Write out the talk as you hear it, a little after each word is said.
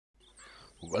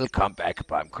Welcome back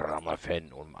beim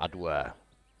Kramer-Fan und Adua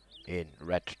in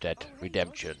Red Dead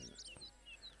Redemption.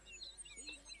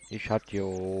 Ich hatte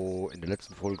jo in der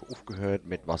letzten Folge aufgehört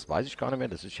mit was weiß ich gar nicht mehr.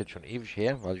 Das ist jetzt schon ewig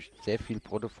her, weil ich sehr viel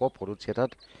vorproduziert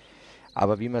hat.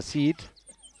 Aber wie man sieht,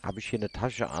 habe ich hier eine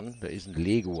Tasche an. Da ist ein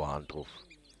Leguan drauf.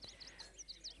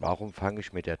 Warum fange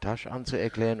ich mit der Tasche an zu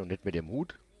erklären und nicht mit dem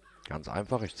Hut? Ganz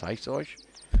einfach, ich zeige es euch.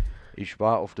 Ich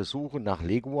war auf der Suche nach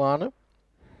Leguane.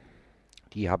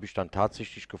 Die habe ich dann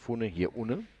tatsächlich gefunden hier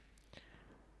unten.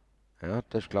 Ja,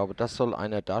 ich glaube, das soll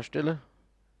einer darstellen.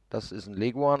 Das ist ein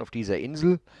Leguan auf dieser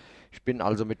Insel. Ich bin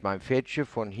also mit meinem Pferdchen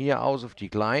von hier aus auf die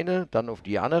kleine, dann auf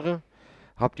die andere.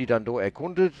 Hab die dann da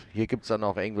erkundet. Hier gibt es dann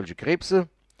auch irgendwelche Krebse.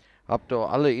 Hab da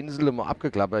alle Inseln mal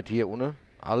abgeklappert hier unten.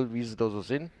 All wie sie da so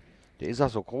sind. Der ist auch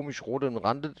so komisch rot und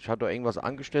randet. Ich hatte da irgendwas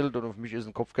angestellt und auf mich ist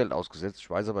ein Kopfgeld ausgesetzt. Ich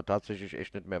weiß aber tatsächlich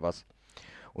echt nicht mehr was.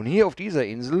 Und hier auf dieser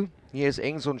Insel, hier ist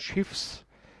irgend so ein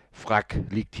Schiffswrack,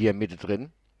 liegt hier Mitte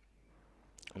drin.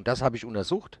 Und das habe ich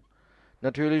untersucht.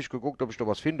 Natürlich geguckt, ob ich da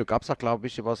was finde. Gab es da, glaube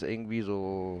ich, ein bisschen was, irgendwie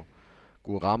so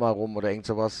Gurama rum oder irgend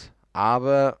sowas.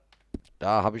 Aber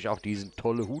da habe ich auch diesen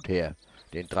tollen Hut her.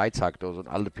 Den Dreizack, da, so ein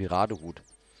alter Piratenhut.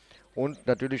 Und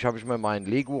natürlich habe ich mir meinen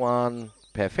Leguan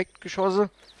perfekt geschossen.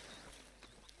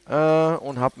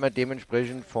 Und habe mir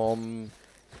dementsprechend vom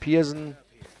Pearson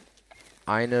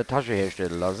eine Tasche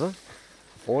herstellen lassen.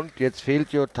 Und jetzt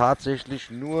fehlt ja tatsächlich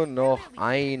nur noch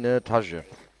eine Tasche.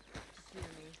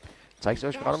 Zeig es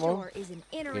euch gerade mal.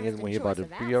 Gehen jetzt mal hier bei der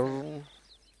Pearson.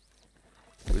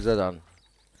 Wo ist er dann?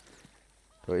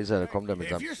 Da ist er, da kommt er mit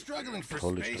seinem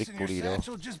tollen Strickpulli da.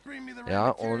 Ja,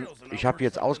 und ich habe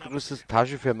jetzt ausgerüstet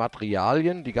Tasche für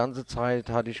Materialien. Die ganze Zeit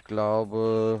hatte ich,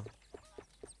 glaube,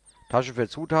 Tasche für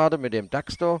Zutaten mit dem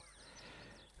Dachs da.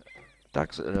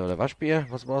 Dachs, oder Waschbär,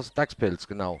 was war's? Dachspelz,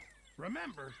 genau.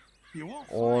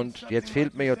 Und jetzt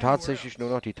fehlt mir ja tatsächlich nur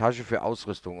noch die Tasche für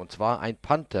Ausrüstung. Und zwar ein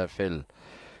Pantherfell.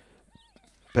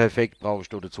 Perfekt brauche ich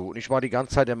da dazu. Und ich war die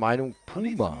ganze Zeit der Meinung,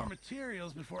 Puma.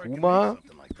 Puma,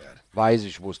 weiß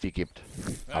ich, wo es die gibt.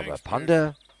 Aber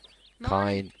Panther,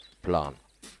 kein Plan.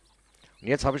 Und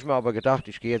jetzt habe ich mir aber gedacht,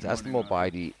 ich gehe jetzt erstmal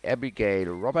bei die Abigail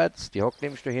Roberts. Die hockt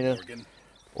nämlich da hinten.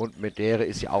 Und mit der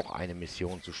ist ja auch eine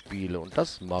Mission zu spielen. Und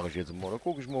das mache ich jetzt mal. Da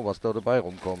gucke ich mal, was da dabei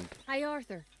rumkommt. Hi,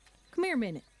 Arthur. Come here a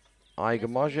minute. Hi,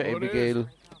 Gemasche, Abigail.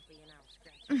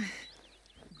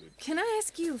 Can I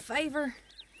ask you a favor?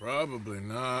 Probably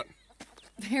not.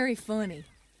 Very funny.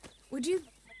 Would you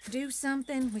do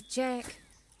something with Jack?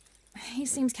 He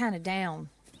seems kind of down.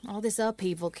 All this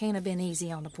upheaval can't have been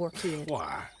easy on the poor kid.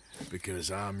 Why?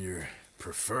 Because I'm your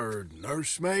preferred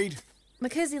nursemaid?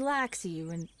 Because he likes you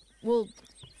and, well,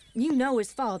 you know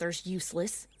his father's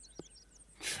useless.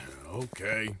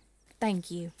 Okay. Thank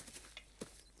you.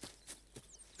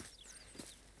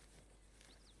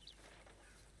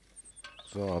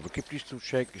 So, begib dich zu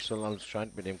Jack. Ich soll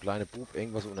anscheinend mit dem kleinen Bub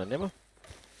irgendwas unternehmen.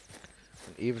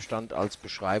 Und Ewe stand als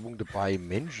Beschreibung dabei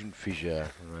Menschenfischer.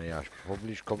 Naja,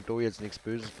 hoffentlich kommt da jetzt nichts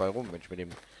Böses bei rum, wenn ich mit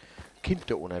dem Kind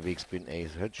da unterwegs bin. Ey,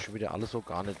 das hört sich schon wieder alles so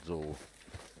gar nicht so.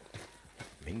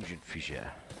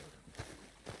 Menschenfischer.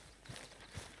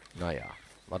 Naja,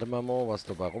 warte mal, was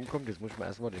dabei rumkommt. Jetzt muss ich mir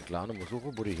erstmal den Kleinen mal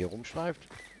suchen, wo der hier rumstreift.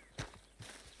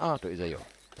 Ah, da ist er ja.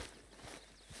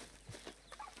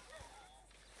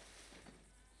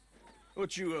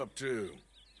 What you up to?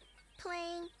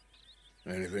 Playing,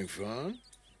 Anything fun?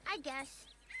 I guess.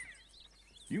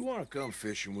 You want to come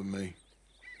fishing with me?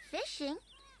 Fishing?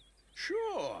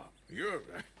 Sure. You're...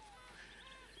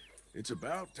 It's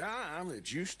about time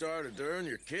that you started to earn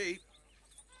your keep.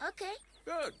 Okay,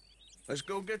 Good. Let's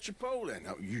go get your pole then.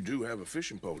 Now, you do have a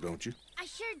fishing pole, don't you? I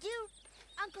sure do.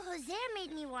 Uncle Jose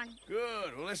made me one.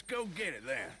 Good. Well, let's go get it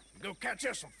then. Go catch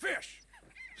us some fish.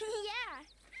 Yeah.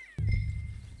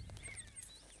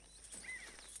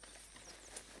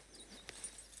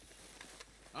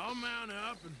 I'll mount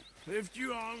up and lift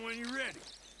you on when you're ready.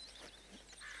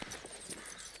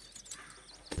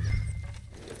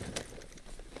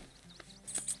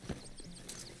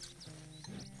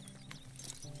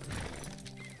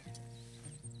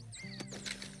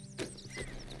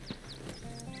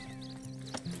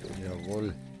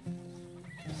 Jawohl.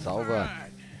 Sauber.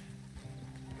 Right.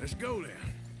 Let's go then.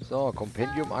 So,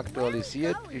 Kompendium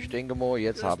aktualisiert. Ich denke mal,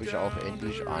 jetzt habe ich auch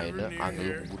endlich eine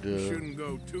Angelrunde, Shouldn't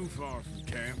go too far from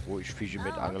camp. wo ich Fische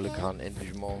mit angeln kann.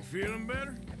 Endlich mal. Feeling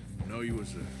better? Know you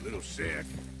was a little sick.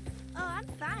 Oh, I'm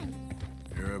fine.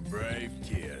 You're a brave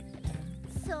kid.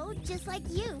 So, just like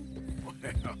you. Well,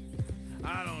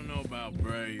 I don't know about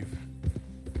brave.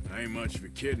 I ain't much of a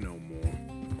kid no more.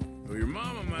 Though your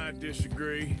mama might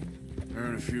disagree. Her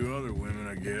and a few other women,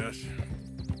 I guess.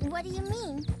 What do you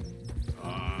mean?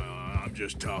 I I'm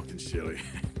just talking silly.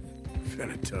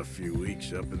 Been a tough few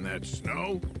weeks up in that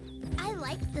snow. I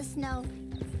like the snow.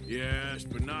 Yes,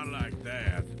 but not like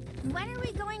that. When are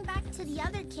we going back to the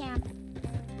other camp?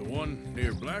 The one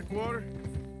near Blackwater?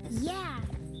 Yeah.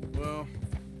 Well,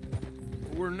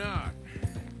 we're not.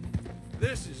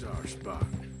 This is our spot.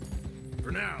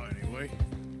 For now, anyway.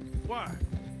 Why?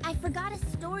 I forgot a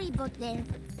storybook there.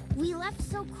 We left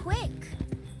so quick.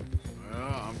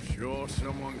 Well, I'm sure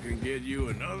someone can get you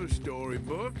another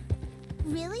storybook.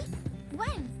 Really?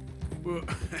 When? Well,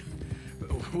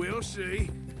 we'll see.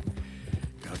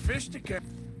 Got fish to catch.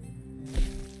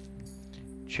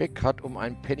 Jack hat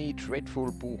Ein Penny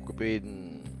Dreadful Buch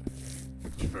gebeten.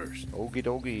 First.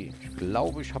 Okidoki. Ich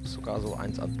glaube, ich habe sogar so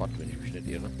eins an Bord, wenn ich mich nicht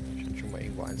irre. Ich hatte schon mal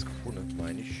irgendwo eins gefunden,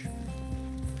 meine ich.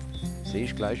 Sehe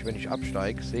ich gleich, wenn ich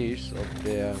absteige, sehe ich, ob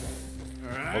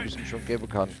ich es ihm schon geben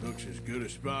kann. Looks as good a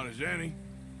spot as any.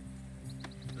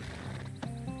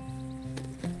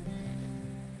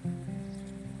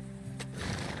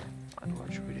 Ah, du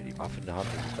hast schon wieder die Waffe in der Hand.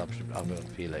 Das ist da bestimmt auch wieder ein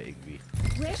Fehler irgendwie.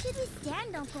 Where should we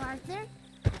stand, Uncle Arthur?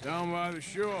 Down by the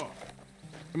shore.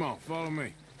 Come on, follow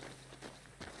me.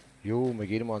 Jo, wir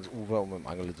gehen mal ans Ufer, um mit dem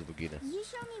Angeln zu beginnen. You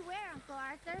show me where, Uncle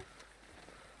Arthur.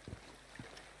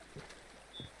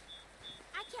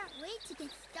 I can't wait to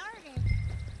get started.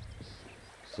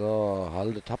 So,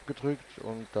 halte Tab gedrückt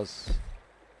und das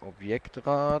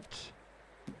Objektrad.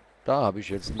 Da habe ich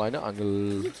jetzt meine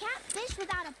Angel. You can't fish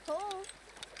without a pole.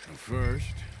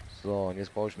 First, So, und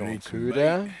jetzt brauche ich noch we einen need some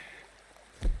Köder.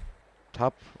 bait.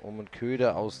 Tab, um einen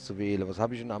Köder auszuwählen. Was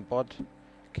habe ich denn an Bord?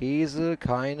 Käse,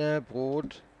 keine,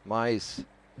 Brot, Mais.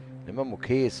 Nehmen wir mal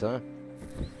Käse.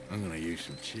 I'm gonna use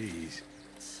some cheese.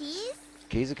 Cheese?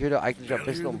 Käseköder eignet sich am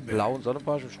besten, um blauen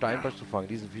Sonnenbarsch und Steinbarsch zu fangen.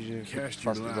 Diese Fische gibt es Cast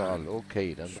your fast line. überall.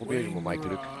 Okay, dann probiere ich mal mein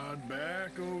Glück. Rod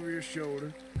back over your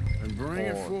shoulder and bring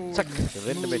it Und forward zack, in wir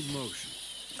rennen damit. smooth motion.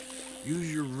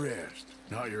 Use your wrist,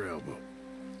 not your elbow.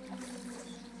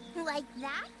 Like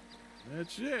that?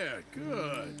 That's it.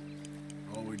 Good.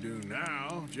 All we do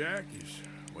now, Jack, is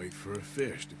wait for a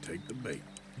fish to take the bait.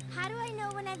 How do I know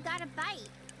when I've got a bite?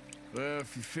 Well,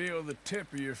 if you feel the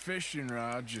tip of your fishing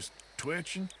rod just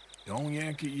twitching, don't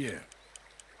yank it yet.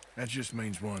 That just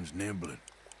means one's nibbling.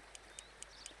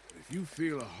 If you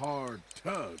feel a hard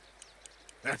tug,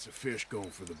 that's a fish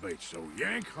going for the bait, so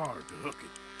yank hard to hook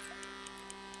it.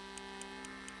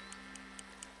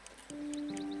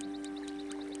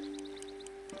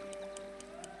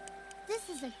 This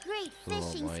is a great So,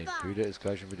 fishing mein spot. Köder ist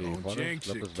gleich schon wieder hier Don't vorne. Ich jinx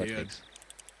glaube, it, das wird kid. nichts.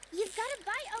 You've got a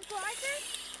bite, Uncle Arthur?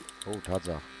 Oh,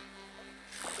 Tatsache.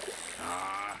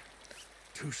 Ah,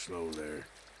 too slow there.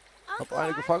 Hab Uncle eine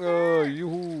Arthur? gefangen.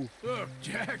 Juhu. Look,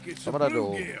 Jack, it's Was a haben wir da noch?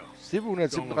 bluegill.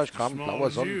 770 Gramm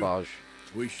blauer Sonnenbarsch.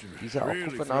 We should Dieser auch really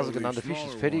Kupfernase throw genannte these Fisch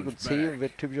ist smaller fettig und ones zäh back. und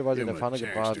wird typischerweise in der Give 'em a Pfanne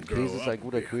chance gebraten. to grow Käse ist ein up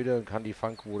guter a bit. Köder und kann die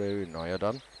Fangquote erhöhen. Naja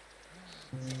dann.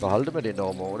 Behalten wir den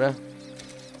doch mal, oder?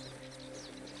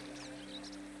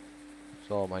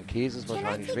 So, mein Käse ist Can I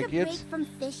wahrscheinlich take a weg break jetzt. from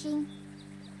fishing?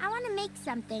 I want to make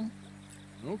something.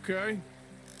 Okay.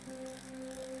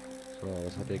 So,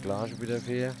 was hat der Glas wieder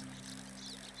für?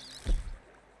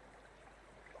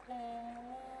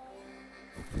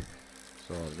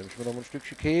 So, dann nehme ich mir noch mal ein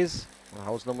Stückchen Käse und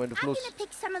hau's noch mal in den I'm Fluss. gonna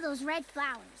pick some of those red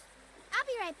flowers. I'll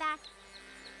be right back.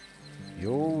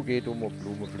 Jo, geht um und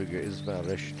Blume pflücke, ist mir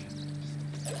recht.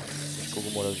 Ich gucke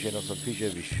mal, dass ich hier noch so einen Fisch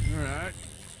erwische. All right.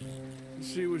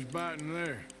 Let's see what's biting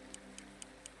there.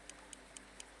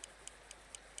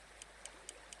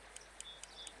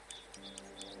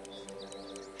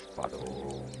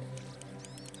 Spado.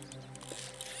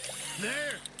 There,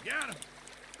 got him.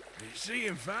 You see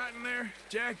him fighting there,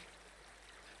 Jack?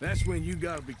 That's when you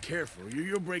gotta be careful.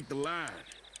 You'll break the line.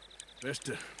 Best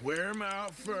to wear him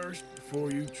out first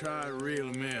before you try to reel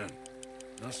him in.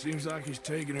 Now seems like he's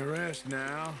taking a rest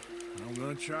now. I'm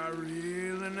gonna try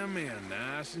reeling him in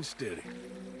nice and steady.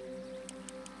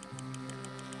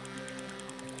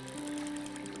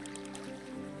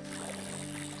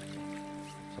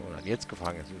 So, dann jetzt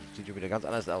gefangen. Das sieht schon wieder ganz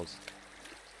anders aus.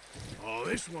 Oh,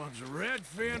 this one's a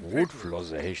redfin pickerel.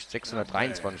 Rotflosse Hecht,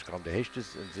 623 Gramm. Der Hecht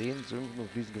ist in Seen, Sümpfen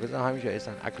und fließenden Gewässern heimisch. Er ist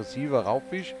ein aggressiver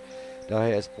Raubfisch.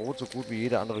 Daher ist Brot so gut wie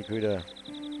jeder andere Köder.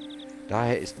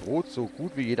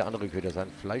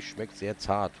 Sein Fleisch schmeckt sehr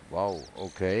zart. Wow,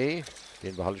 okay.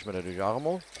 Den behalte ich mir natürlich auch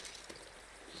immer.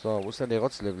 So, wo ist denn der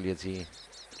Rotzlevel jetzt hier?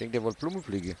 Ich denke, der wollte Blumen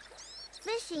fliegen.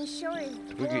 Fishing sure is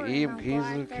Drücke boring, E im Uncle Käse,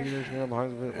 Arthur. Käse schnell am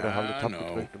Hang oder Ja, halte Tab no.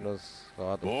 gedrückt und das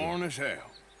Rad. Born as hell.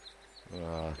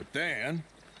 Ja, But then,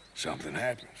 something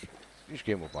happens. ich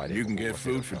gehe mal weiter. You can Gucken, get was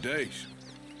der food for macht. days,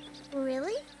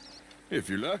 Really? if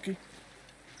you're lucky.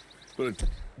 But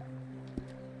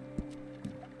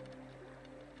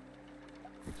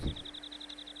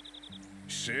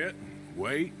sit,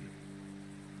 wait.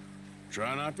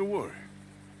 Try not to worry.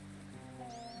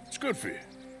 It's good for you,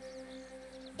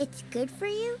 It's good for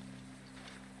you?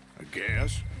 I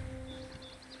guess.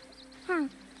 Huh.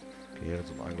 Kehre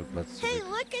zum Angelplatz Hey,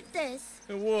 zurück. look at this.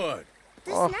 And what?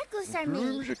 This Ach, necklace I made.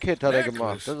 Blümchenkit hat er Necklace.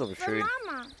 gemacht. Das ist aber For schön.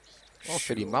 Mama. Oh,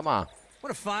 für die Mama.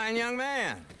 What a fine young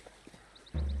man.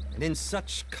 And in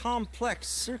such complex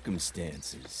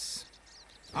circumstances.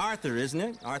 Arthur, isn't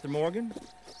it? Arthur Morgan?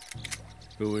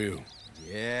 Who are you?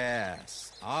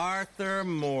 Yes, Arthur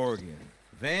Morgan.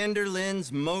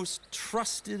 Vanderlyn's most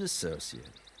trusted associate.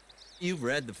 You've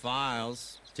read the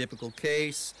files. Typical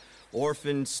case.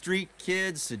 Orphaned street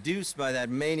kid seduced by that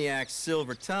maniac's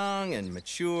silver tongue and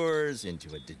matures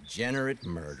into a degenerate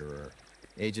murderer.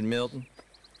 Agent Milton?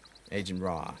 Agent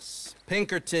Ross.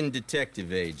 Pinkerton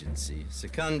Detective Agency,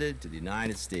 seconded to the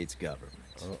United States government.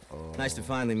 Uh-oh. Nice to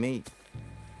finally meet.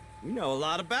 We know a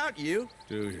lot about you.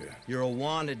 Do you? You're a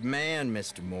wanted man,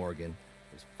 Mr. Morgan.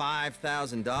 There's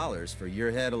 $5,000 for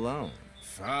your head alone.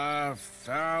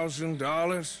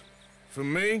 $5,000? For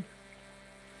me?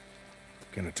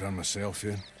 Can I turn myself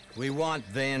in? We want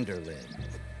Vanderlyn.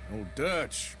 Old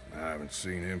Dutch. I haven't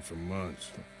seen him for months.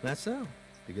 That's so.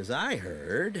 Because I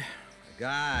heard a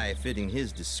guy fitting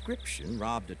his description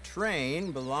robbed a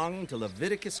train belonging to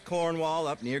Leviticus Cornwall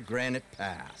up near Granite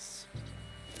Pass.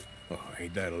 Oh,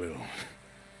 ain't that a little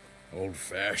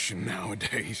old-fashioned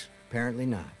nowadays? Apparently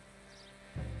not.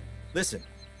 Listen.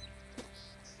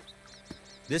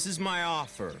 This is my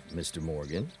offer, Mr.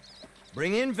 Morgan.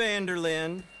 Bring in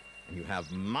Vanderlyn, and you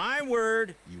have my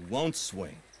word you won't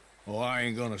swing. Oh, I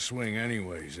ain't gonna swing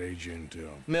anyways, Agent,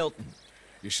 Milton.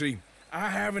 You see, I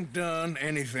haven't done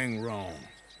anything wrong,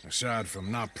 aside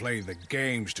from not playing the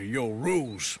games to your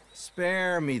rules.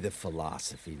 Spare me the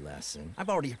philosophy lesson. I've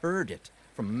already heard it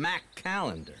from Mac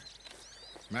Callender.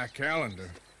 Matt Callender.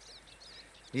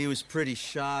 He was pretty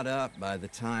shot up by the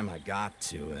time I got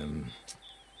to him.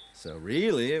 So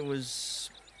really, it was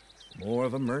more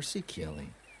of a mercy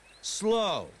killing.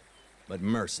 Slow, but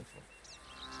merciful.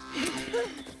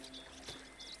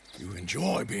 You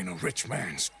enjoy being a rich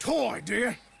man's toy,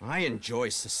 dear. I enjoy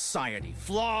society,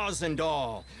 flaws and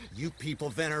all. You people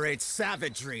venerate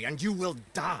savagery, and you will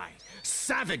die.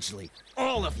 Savagely,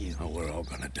 all of you. Oh, we're all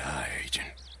gonna die, Agent.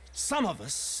 Some of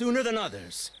us sooner than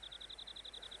others.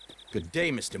 Good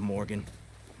day, Mr. Morgan.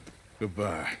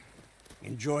 Goodbye.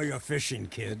 Enjoy your fishing,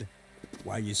 kid,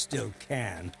 while you still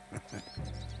can.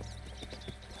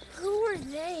 Who are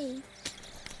they?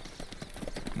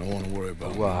 No one to worry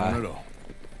about. Why? None at all.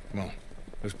 Come on.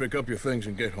 Let's pick up your things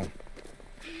and get home.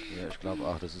 Ja, ich glaube,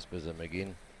 ach, das ist besser. Wir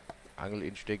gehen Angel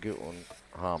instecke und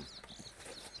Harm.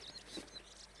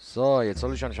 So, jetzt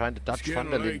soll ich anscheinend It's Dutch getting van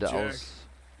der late, Linde Jack.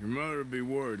 Your mother'd be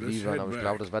worried. Let's ausliefern, head aber ich back.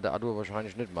 glaube, das wird der Arthur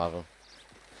wahrscheinlich nicht machen.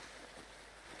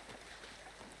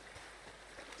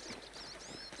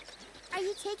 Are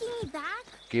you taking me back?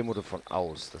 Gehen wir davon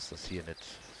aus, dass das hier nicht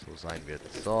so sein wird.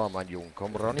 So, mein Junge,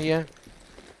 komm ran hier.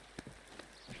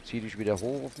 Ich zieh dich wieder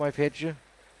hoch auf mein Pferdchen.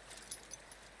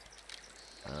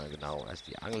 Ah, genau, erst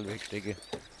die Angel wegstecke.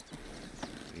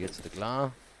 Jetzt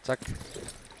klar. Zack.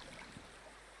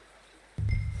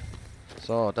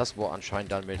 So, das war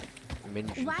anscheinend dann mit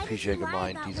Menschenfischer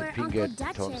gemeint. Diese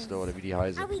Pinkertons oder wie die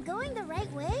heißen. Are we going the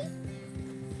right way?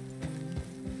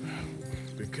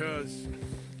 Because,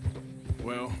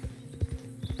 well,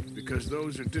 because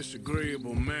those are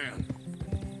disagreeable men.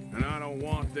 And I don't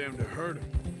want them to hurt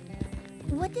him.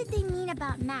 What did they mean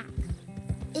about Mac?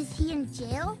 Is he in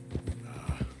jail?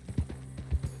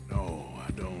 No,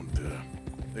 I don't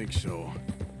think so.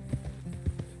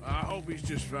 I hope he's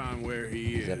just fine where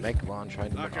he Dieser is. Mac war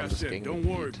anscheinend Like noch I alles said, gängig. don't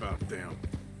worry about them.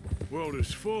 World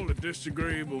is full of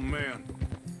disagreeable men.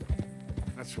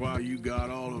 That's why you got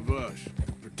all of us.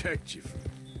 Protect you from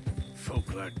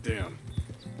folk like them.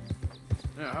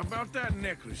 Now, how about that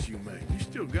necklace you made? You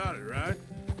still got it, right?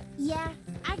 Yeah,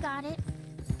 I got it.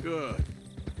 Good.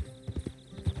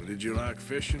 Did you like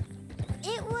fishing?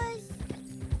 It was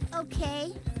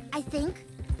okay, I think.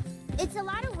 It's a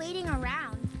lot of waiting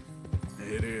around.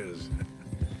 It is.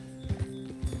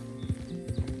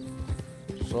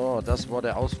 So, das war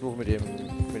der Ausflug mit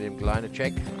dem kleinen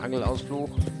Jack. Angelausflug.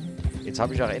 Jetzt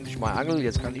habe ich auch endlich mal Angel.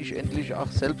 Jetzt kann ich endlich auch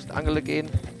selbst angeln gehen.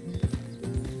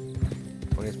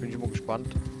 Und jetzt bin ich mal gespannt,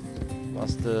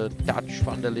 was der Dutch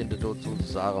van der Linde dort zu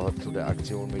sagen hat zu der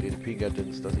Aktion mit den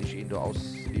Pinkertons, dass ich ihn da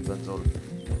ausliefern soll.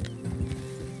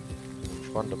 Bin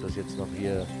gespannt, ob das jetzt noch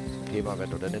hier Thema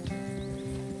wird oder nicht.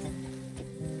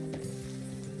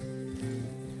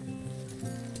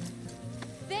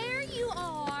 There you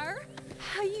are.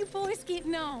 How you boys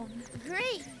getting on?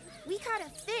 Great. We caught a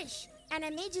fish. And I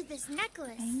made you this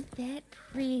necklace. Ain't that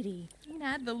pretty? Ain't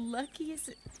I the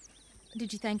luckiest?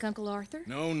 Did you thank Uncle Arthur?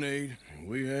 No need.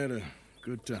 We had a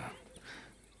good time.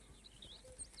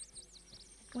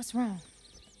 What's wrong?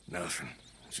 Nothing.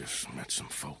 Just met some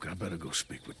folk. I better go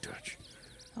speak with Dutch.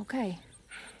 Okay.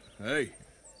 Hey,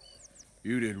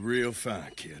 you did real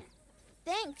fine, kid.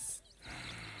 Thanks.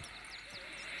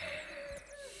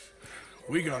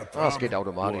 We got a Ah, es problem. geht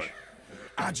automatisch.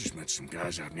 What? I just met some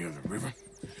guys out near the river.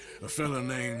 A fella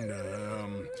named,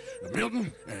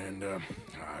 Milton, and,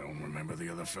 I don't remember the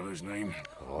other fella's name.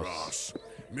 Ross.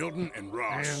 Milton and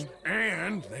Ross.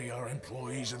 And they are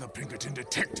employees of the Pinkerton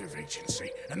Detective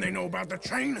Agency. And they know about the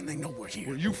train, and they know we're here.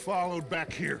 Were you followed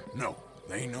back here? No,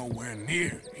 they know we're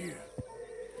near here.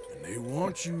 And they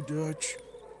want you, Dutch.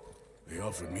 They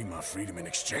offered me my freedom in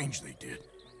exchange, they did.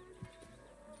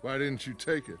 Why didn't you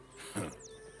take it?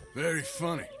 Very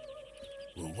funny.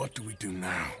 Well, what do we do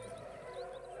now?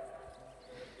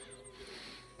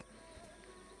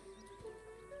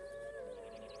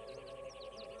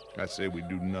 I say we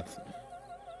do nothing.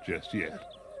 Just yet.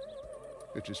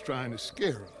 They're just trying to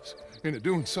scare us into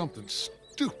doing something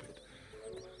stupid.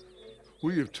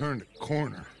 We have turned a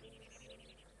corner.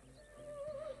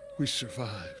 We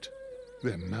survived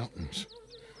them mountains.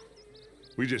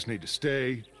 We just need to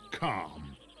stay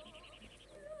calm.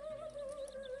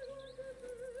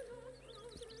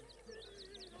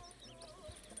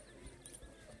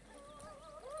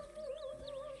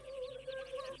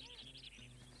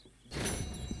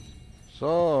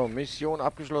 So, Mission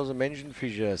abgeschlossen,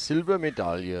 Menschenfischer.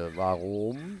 Silbermedaille.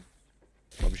 Warum?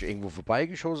 Habe ich irgendwo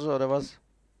vorbeigeschossen oder was?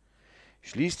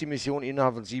 Schließ die Mission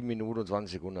innerhalb von 7 Minuten und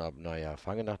 20 Sekunden ab. Naja,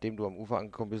 fange nachdem du am Ufer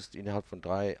angekommen bist, innerhalb von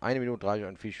 1 Minute 30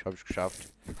 einen Fisch. Habe ich geschafft.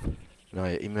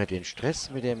 Naja, immer den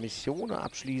Stress mit der Mission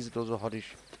abschließen oder so hatte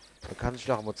ich. Man kann sich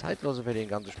doch mal Zeit lassen für den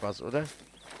ganzen Spaß, oder?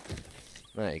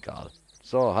 Na, egal.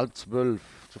 So, 11:30.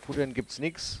 Zu futtern gibt's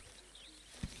nichts.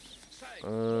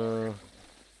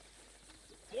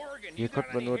 Hier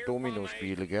konnte man nur Domino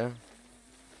spielen, gell?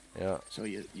 Ja. So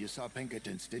you saw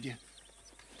Pinkertons, did you?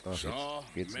 Ach, Saw,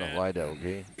 jetzt geht's met, noch weiter,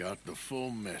 okay? Got the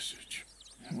full message.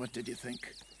 What did you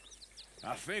think?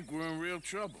 I think we're in real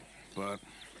trouble, but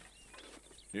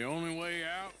the only way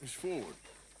out is forward.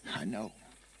 I know.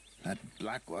 That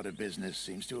Blackwater business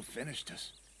seems to have finished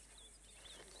us.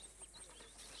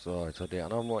 So, jetzt hat der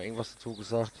andere mal irgendwas dazu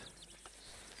gesagt.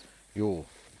 Jo.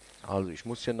 Also ich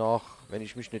muss ja noch, wenn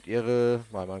ich mich nicht irre,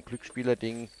 bei meinem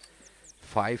Glücksspieler-Ding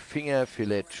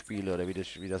Five-Finger-Fillet spiele, oder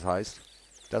wie das heißt.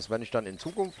 Das werde ich dann in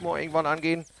Zukunft mal irgendwann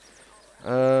angehen.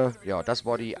 Ja, das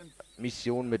war die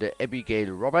Mission mit der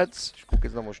Abigail Roberts. Ich gucke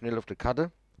jetzt nochmal schnell auf die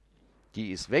Karte.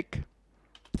 Die ist weg.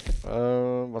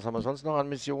 Was haben wir sonst noch an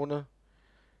Missionen?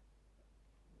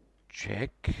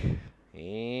 Jack.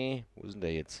 Wo ist denn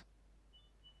der jetzt?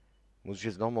 Muss ich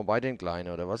jetzt nochmal bei den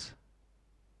Kleinen, oder was?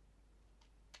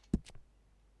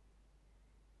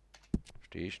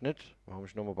 Verstehe ich nicht, warum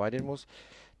ich nochmal bei denen muss.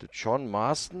 Der John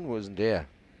Marston, wo ist denn der?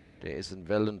 Der ist in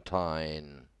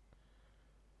Valentine.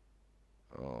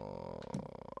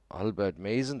 Albert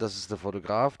Mason, das ist der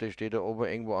Fotograf, der steht da oben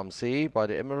irgendwo am See bei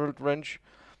der Emerald Ranch.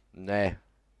 Nee,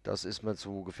 das ist mir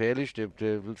zu gefährlich. Der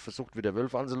versucht wieder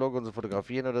Wölfe anzulocken und zu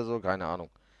fotografieren oder so, keine Ahnung.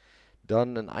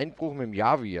 Dann ein Einbruch mit dem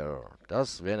Javier.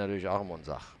 Das wäre natürlich auch immer eine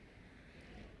Sache.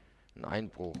 Ein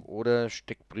Einbruch oder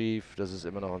Steckbrief, das ist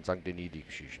immer noch ein St. Denis die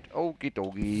Geschichte.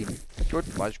 Okidoki.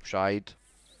 Gut, weiß ich Bescheid.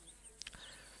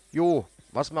 Jo,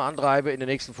 was wir antreiben in der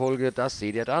nächsten Folge, das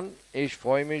seht ihr dann. Ich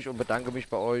freue mich und bedanke mich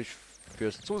bei euch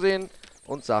fürs Zusehen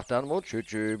und sage dann mal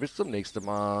tschüss, bis zum nächsten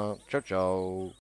Mal. Ciao, ciao.